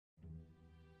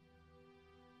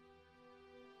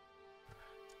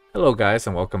Hello guys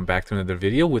and welcome back to another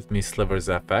video with me Slivers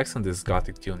FX on this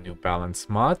Gothic II New Balance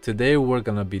mod. Today we're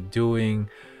gonna be doing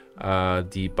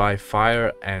the Buy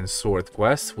Fire and Sword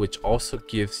quest, which also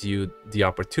gives you the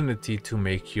opportunity to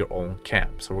make your own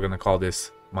camp. So we're gonna call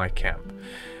this My Camp.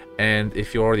 And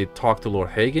if you already talked to Lord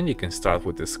Hagen, you can start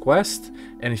with this quest.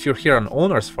 And if you're here on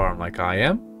Owner's Farm like I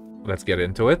am, let's get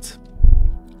into it.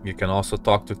 You can also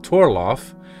talk to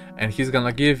Torloff and he's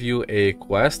gonna give you a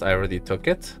quest. I already took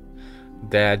it.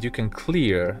 That you can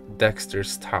clear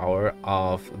Dexter's Tower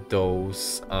of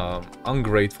those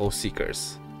ungrateful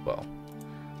seekers. Well,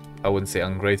 I wouldn't say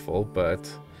ungrateful, but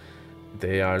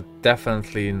they are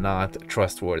definitely not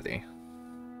trustworthy.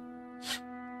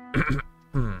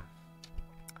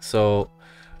 So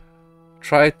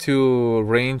try to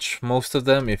range most of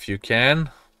them if you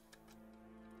can,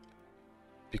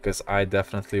 because I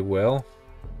definitely will.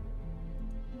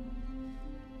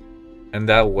 And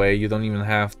that way you don't even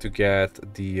have to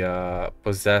get the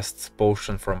possessed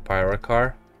potion from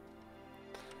Pyrakar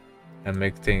and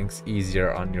make things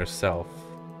easier on yourself.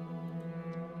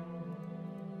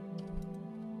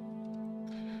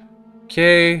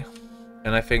 Okay,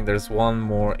 and I think there's one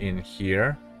more in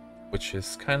here, which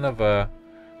is kind of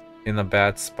in a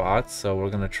bad spot, so we're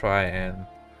gonna try and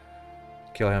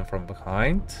kill him from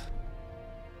behind.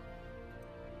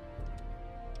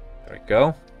 There we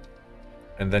go.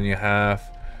 And then you have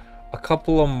a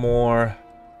couple of more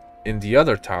in the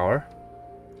other tower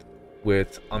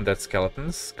with undead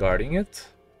skeletons guarding it.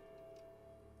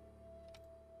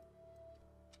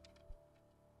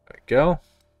 There we go.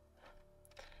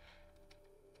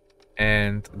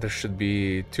 And there should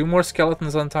be 2 more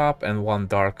skeletons on top and 1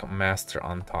 dark master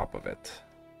on top of it.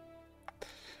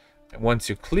 And once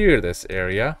you clear this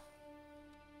area,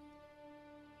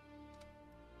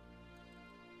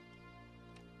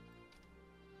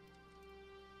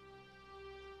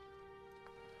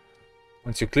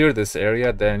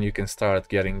 then you can start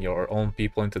getting your own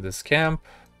people into this camp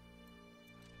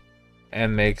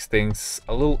and makes things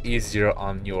a little easier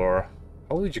on your,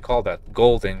 how would you call that,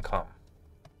 gold income.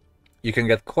 You can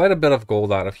get quite a bit of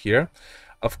gold out of here.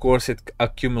 Of course, it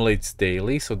accumulates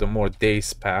daily, so the more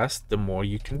days pass, the more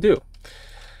you can do.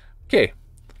 Okay,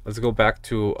 let's go back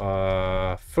to,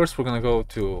 first we're gonna go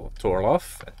to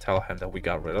Torloff and tell him that we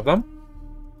got rid of them.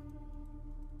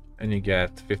 And you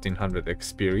get 1500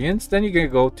 experience. Then you can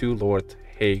go to Lord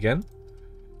Hagen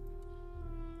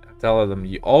and tell them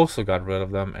you also got rid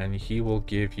of them, and he will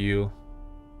give you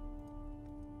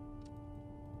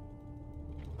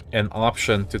an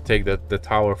option to take the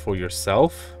tower for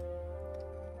yourself.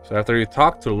 So after you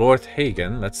talk to Lord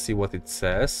Hagen, let's see what it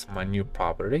says. My new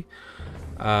property.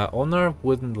 Owner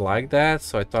wouldn't like that,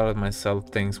 so I thought I'd myself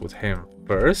things with him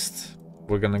first.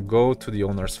 We're gonna go to the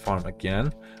owner's farm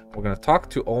again. We're gonna talk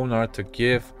to owner to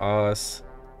give us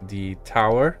the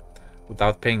tower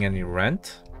without paying any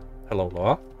rent. Hello,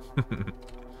 law.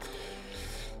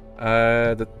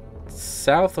 The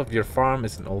south of your farm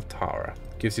is an old tower.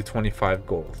 Gives you 25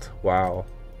 gold. Wow,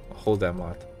 a whole damn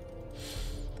lot.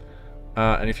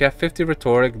 And if you have 50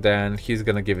 rhetoric, then he's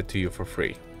gonna give it to you for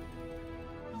free.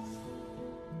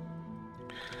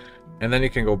 And then you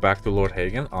can go back to Lord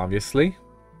Hagen, obviously.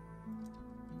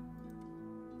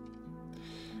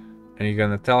 And you're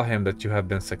gonna tell him that you have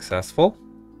been successful.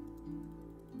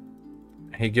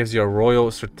 He gives you a royal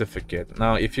certificate.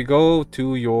 Now, if you go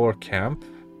to your camp,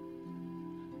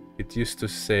 it used to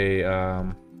say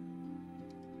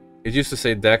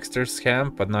Dexter's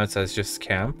camp, but now it says just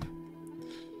camp.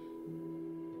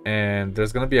 And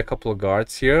there's gonna be a couple of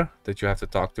guards here that you have to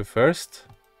talk to first.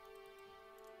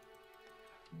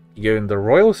 You give him the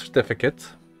royal certificate,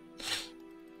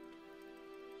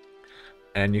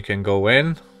 and you can go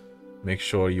in. Make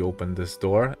sure you open this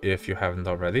door if you haven't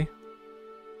already.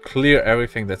 Clear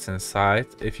everything that's inside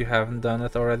if you haven't done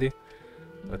it already.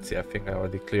 Let's see, I think I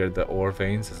already cleared the ore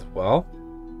veins as well.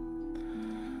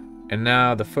 And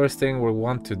now the first thing we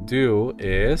want to do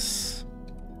is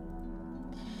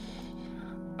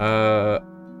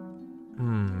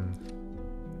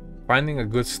finding a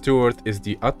good steward is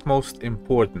the utmost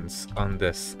importance on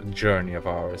this journey of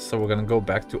ours. So we're gonna go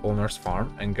back to owner's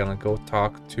farm and gonna go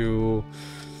talk to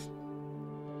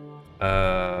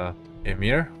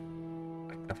Emir.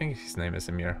 I think his name is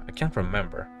Emir. I can't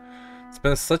remember. It's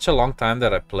been such a long time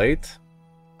that I played,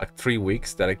 like 3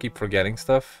 weeks, that I keep forgetting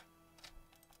stuff.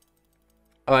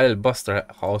 Oh, El Buster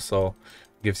also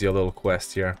gives you a little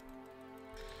quest here.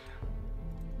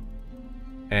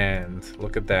 And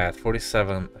look at that,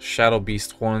 47 Shadow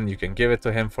Beast Horn. You can give it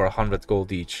to him for 100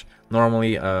 gold each.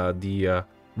 Normally the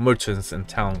merchants in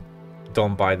town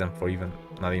don't buy them for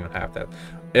not even half that.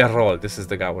 Errol, this is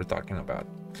the guy we're talking about.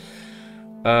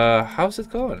 How's it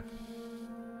going?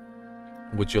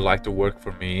 Would you like to work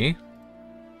for me?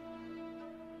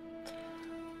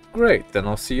 Great, then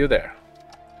I'll see you there.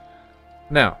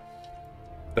 Now,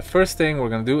 the first thing we're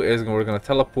gonna do is we're gonna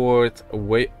teleport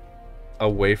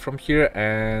away from here,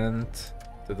 and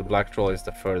to the black troll is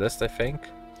the furthest, I think.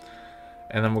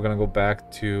 And then we're gonna go back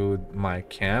to my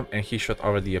camp, and he should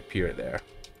already appear there.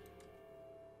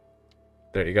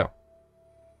 There you go.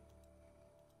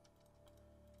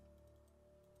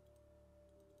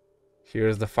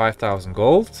 Here's the 5,000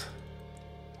 gold.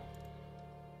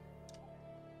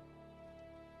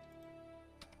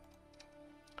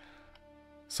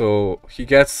 So he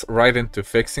gets right into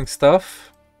fixing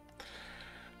stuff.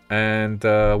 And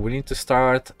we need to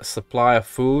start a supply of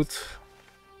food,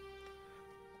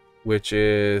 which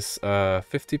is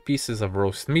 50 pieces of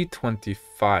roast meat,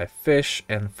 25 fish,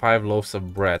 and 5 loaves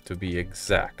of bread to be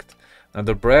exact. Now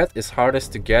the bread is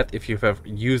hardest to get if you have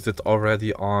used it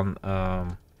already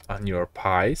on your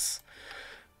pies.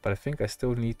 But I think I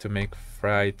still need to make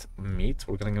fried meat.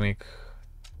 We're gonna make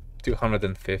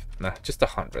 250, nah, just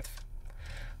 100.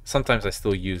 Sometimes I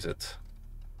still use it.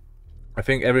 I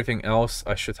think everything else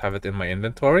I should have it in my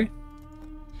inventory.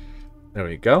 There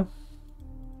we go.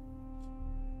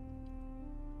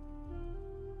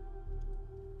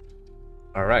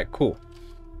 Alright, cool.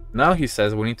 Now he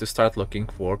says we need to start looking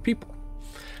for people.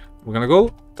 We're gonna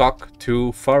go talk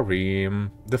to Farim,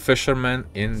 the fisherman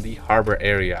in the harbor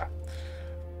area.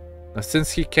 Now,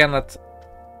 since he cannot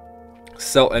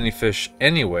sell any fish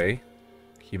anyway,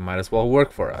 he might as well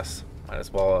work for us. Might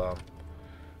as well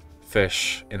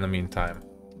fish in the meantime.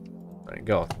 There you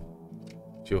go.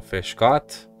 Few fish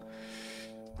caught.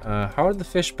 How are the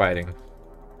fish biting?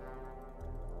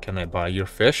 Can I buy your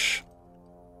fish?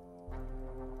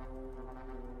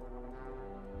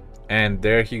 And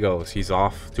there he goes. He's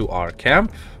off to our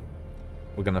camp.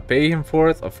 We're gonna pay him for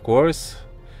it, of course.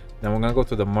 Then we're gonna go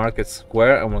to the market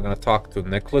square and we're gonna talk to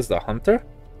Nicholas the hunter.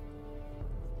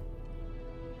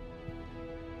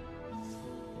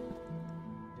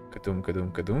 Kadoom,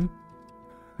 kadoom, kadoom.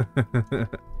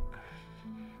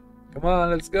 Come on,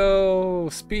 let's go!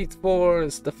 Speed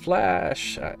Force, the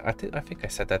Flash. I think I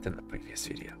said that in the previous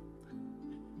video.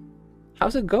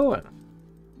 How's it going?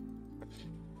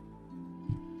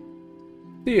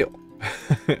 Deal.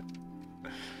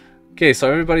 Okay,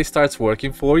 so everybody starts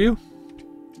working for you.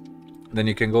 Then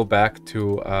you can go back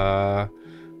to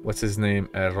what's his name,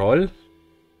 Errol.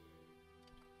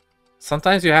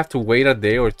 Sometimes you have to wait a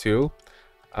day or two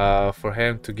for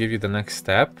him to give you the next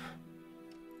step.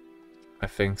 I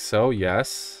think so,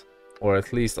 yes. Or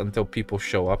at least until people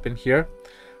show up in here.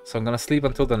 So I'm gonna sleep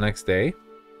until the next day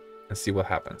and see what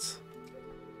happens.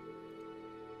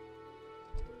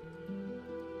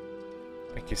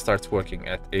 I think he starts working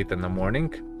at 8 in the morning,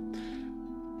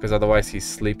 because otherwise he's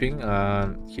sleeping.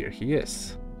 Here he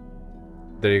is.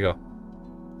 There you go.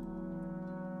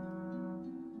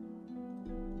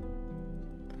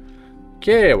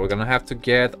 Okay, we're gonna have to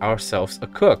get ourselves a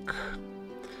cook.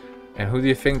 And who do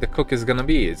you think the cook is gonna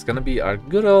be? It's gonna be our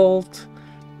good old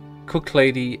cook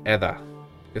lady Edda,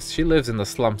 because she lives in the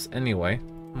slums anyway.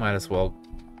 Might as well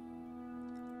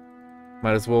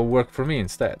work for me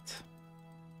instead.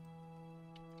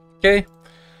 Okay,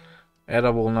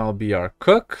 Edda will now be our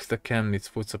cook. The camp needs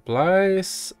food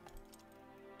supplies.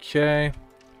 Okay,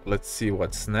 let's see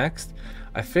what's next.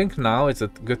 I think now is a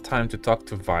good time to talk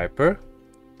to Viper.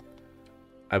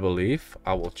 I believe.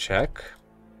 I will check.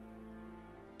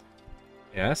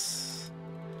 Yes.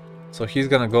 So he's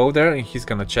gonna go there and he's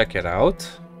gonna check it out.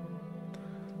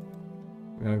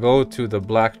 I'm gonna go to the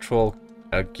black troll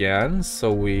again,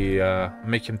 so we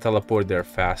make him teleport there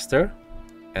faster.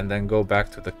 And then go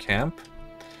back to the camp.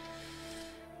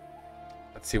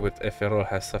 Let's see what if Errol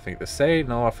has something to say.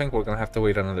 No, I think we're gonna have to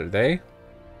wait another day.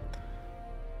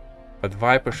 But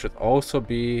Viper should also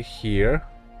be here,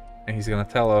 and he's gonna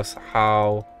tell us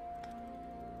how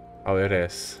it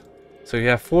is. So you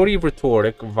have 40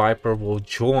 rhetoric. Viper will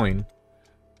join,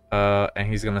 and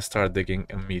he's gonna start digging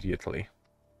immediately.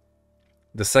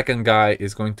 The second guy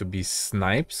is going to be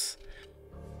Snipes.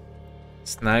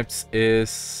 Snipes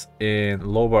is in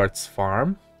Lobart's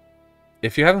farm.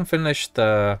 If you haven't finished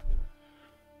the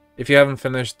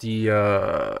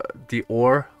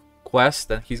ore quest,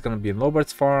 then he's gonna be in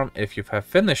Lobart's farm. If you have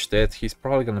finished it, he's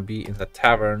probably gonna be in the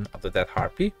Tavern of the Dead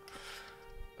Harpy.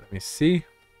 Let me see.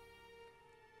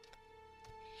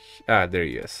 Ah, there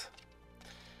he is.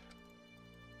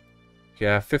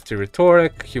 Yeah, 50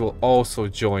 rhetoric. He will also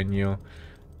join you,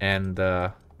 and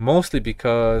mostly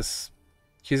because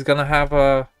he's gonna have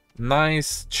a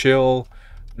nice, chill,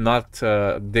 not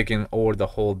digging ore the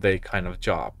whole day kind of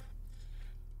job.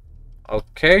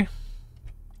 Okay.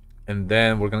 And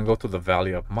then we're gonna go to the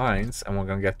Valley of Mines, and we're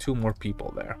gonna get 2 more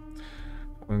people there.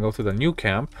 We're gonna go to the new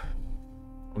camp.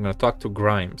 We're gonna talk to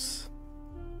Grimes.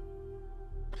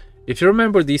 If you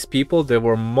remember these people, they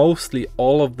were mostly,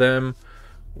 all of them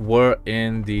were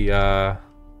in the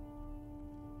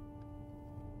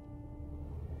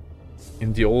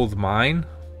old mine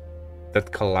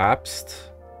that collapsed.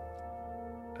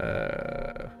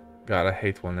 God, I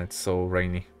hate when it's so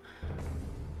rainy.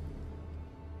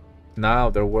 Now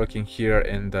they're working here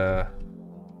in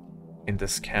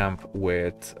this camp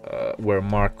with where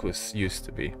Marcus used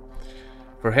to be.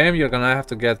 For him, you're gonna have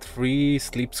to get 3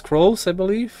 sleep scrolls, I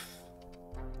believe.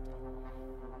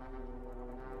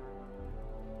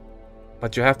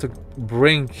 But you have to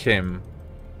bring him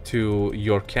to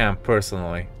your camp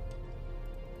personally.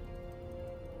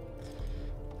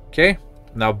 Okay,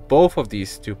 now both of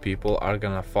these 2 people are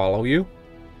gonna follow you.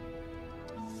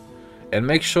 And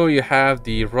make sure you have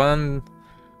the run,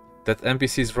 that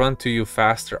NPCs run to you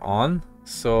faster on,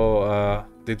 so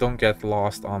they don't get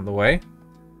lost on the way.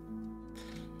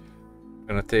 I'm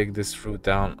gonna take this route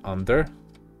down under,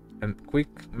 and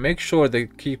make sure they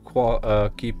keep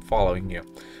following you.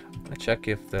 I'm gonna check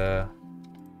if yeah,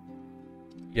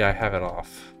 I have it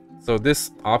off. So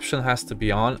this option has to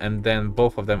be on, and then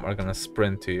both of them are gonna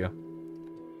sprint to you,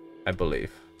 I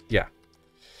believe. Yeah.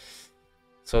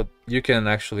 So you can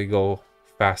actually go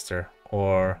faster,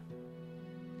 or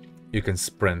you can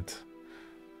sprint,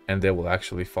 and they will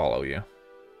actually follow you.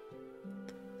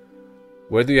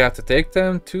 Where do you have to take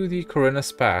them? To the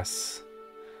Corinus Pass.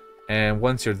 And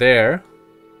once you're there,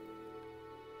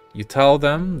 you tell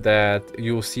them that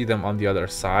you will see them on the other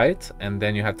side, and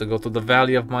then you have to go to the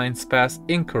Valley of Mines Pass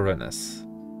in Corinus.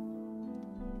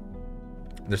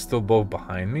 They're still both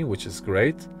behind me, which is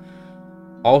great.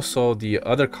 Also, the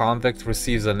other convict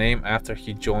receives a name after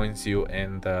he joins you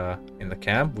in the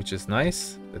camp, which is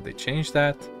nice that they changed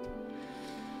that.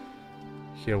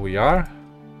 Here we are.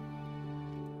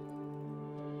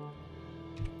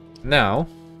 Now,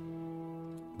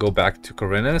 go back to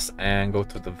Corinus and go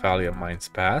to the Valley of Mines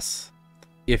Pass.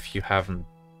 If you haven't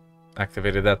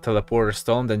activated that teleporter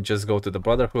stone, then just go to the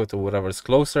Brotherhood or whatever's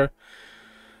closer,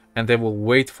 and they will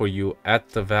wait for you at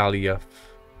the Valley of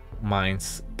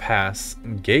Mines Pass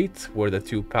gate where the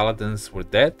 2 paladins were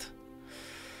dead.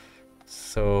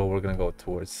 So we're gonna go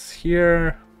towards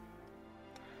here,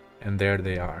 and there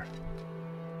they are.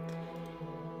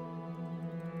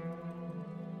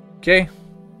 Okay.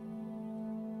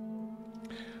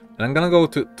 And I'm gonna go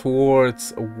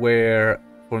towards where,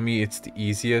 for me, it's the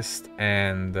easiest,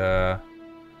 and I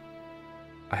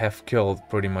have killed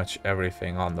pretty much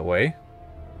everything on the way.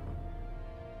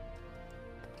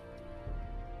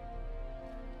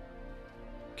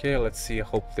 Okay, let's see. I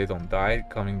hope they don't die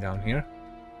coming down here.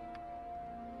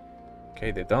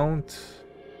 Okay, they don't.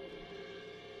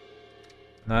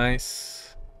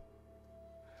 Nice.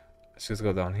 Let's just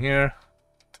go down here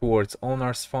towards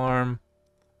Onar's farm.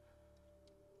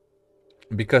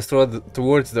 Because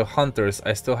towards the hunters,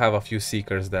 I still have a few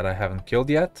seekers that I haven't killed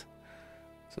yet.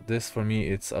 So this, for me,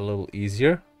 it's a little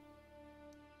easier.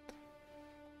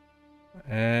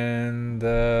 And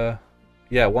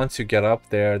yeah, once you get up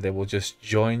there, they will just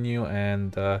join you,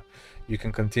 and you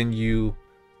can continue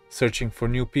searching for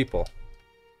new people.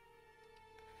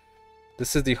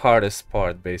 This is the hardest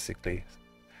part, basically.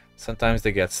 Sometimes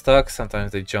they get stuck,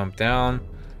 sometimes they jump down.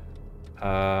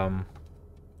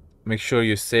 Make sure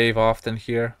you save often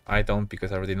here. I don't,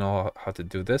 because I already know how to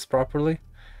do this properly.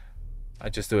 I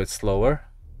just do it slower.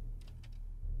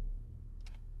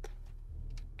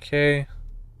 Okay.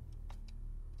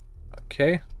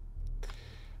 Okay.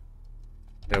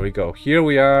 There we go. Here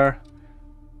we are.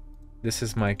 This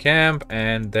is my camp,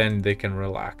 and then they can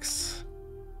relax.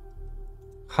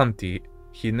 Hunty.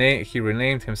 He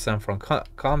renamed himself from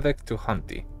convict to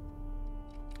Hunty.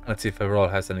 Let's see if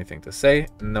Everall has anything to say.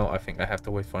 No, I think I have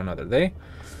to wait for another day.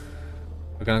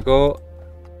 We're gonna go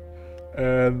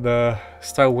and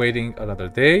start waiting another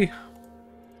day.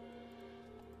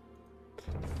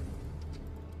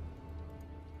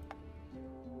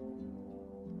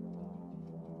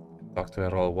 Talk to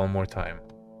Errol one more time.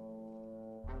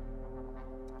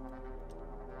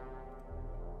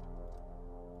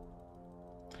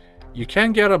 You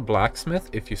can get a blacksmith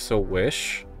if you so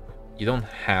wish. You don't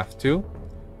have to,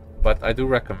 but I do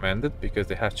recommend it because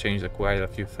they have changed quite a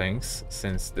few things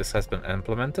since this has been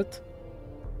implemented.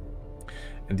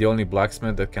 And the only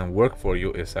blacksmith that can work for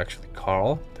you is actually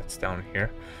Carl, that's down here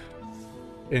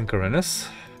in Corinus.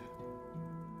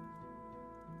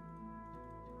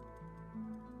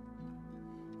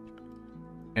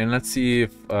 And let's see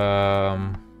if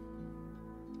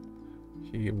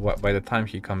By the time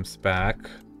he comes back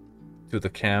to the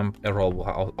camp, Errol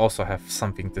will also have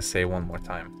something to say one more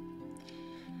time.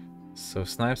 So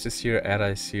Snipes is here, Ada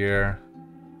is here,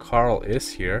 Carl is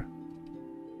here.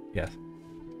 Yes.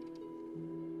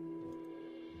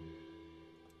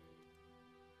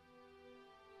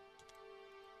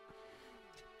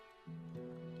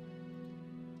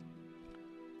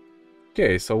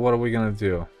 Okay, so what are we gonna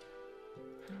do?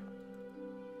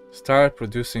 Start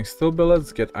producing steel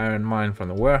billets, get iron mine from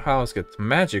the warehouse, get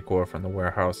magic ore from the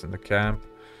warehouse in the camp.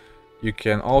 You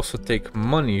can also take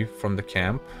money from the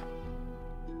camp,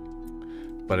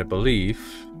 but I believe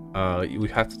we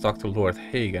have to talk to Lord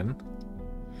Hagen.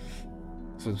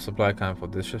 So supply camp for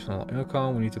additional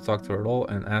income. We need to talk to Errol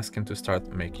and ask him to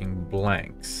start making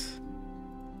blanks.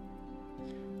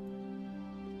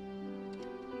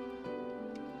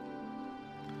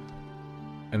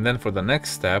 And then for the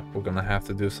next step, we're gonna have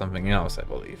to do something else, I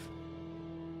believe.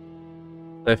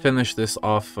 I finished this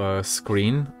off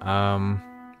screen.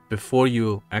 Before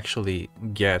you actually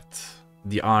get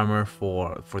the armor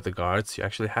for the guards, you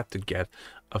actually have to get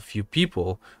a few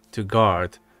people to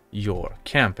guard your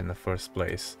camp in the first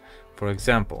place. For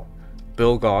example,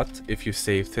 Bilgot, if you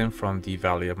saved him from the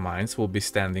Valley of Mines, will be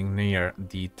standing near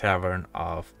the Tavern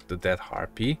of the Dead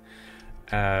Harpy,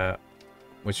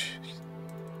 which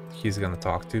he's gonna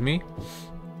talk to me.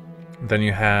 Then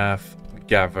you have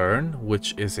Gavern,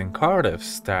 which is in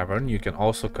Cardiff's tavern. You can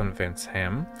also convince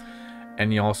him.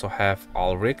 And you also have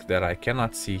Ulrich that I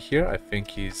cannot see here. I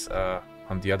think he's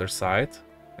on the other side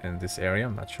in this area,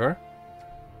 I'm not sure.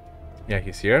 Yeah,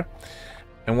 he's here.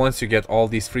 And once you get all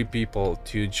these 3 people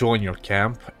to join your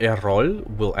camp, Errol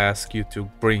will ask you to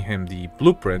bring him the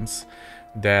blueprints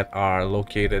that are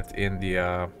located in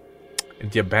the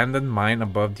abandoned mine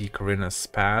above the Corinna's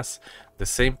Pass, the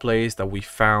same place that we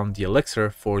found the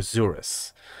elixir for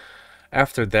Zurus.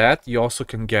 After that, you also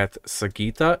can get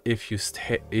Sagita if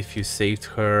you saved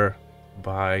her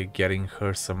by getting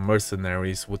her some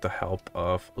mercenaries with the help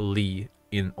of Lee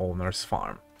in Owner's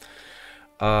Farm.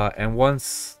 And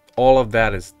once all of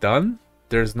that is done,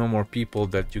 there's no more people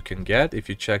that you can get. If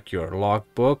you check your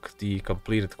logbook, the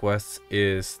completed quest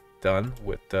is done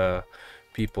with the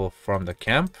people from the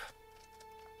camp.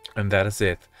 And that is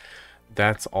it.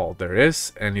 That's all there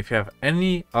is. And if you have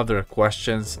any other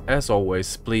questions, as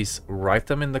always, please write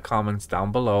them in the comments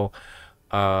down below.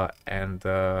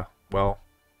 Well,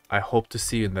 I hope to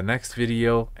see you in the next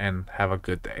video, and have a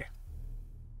good day.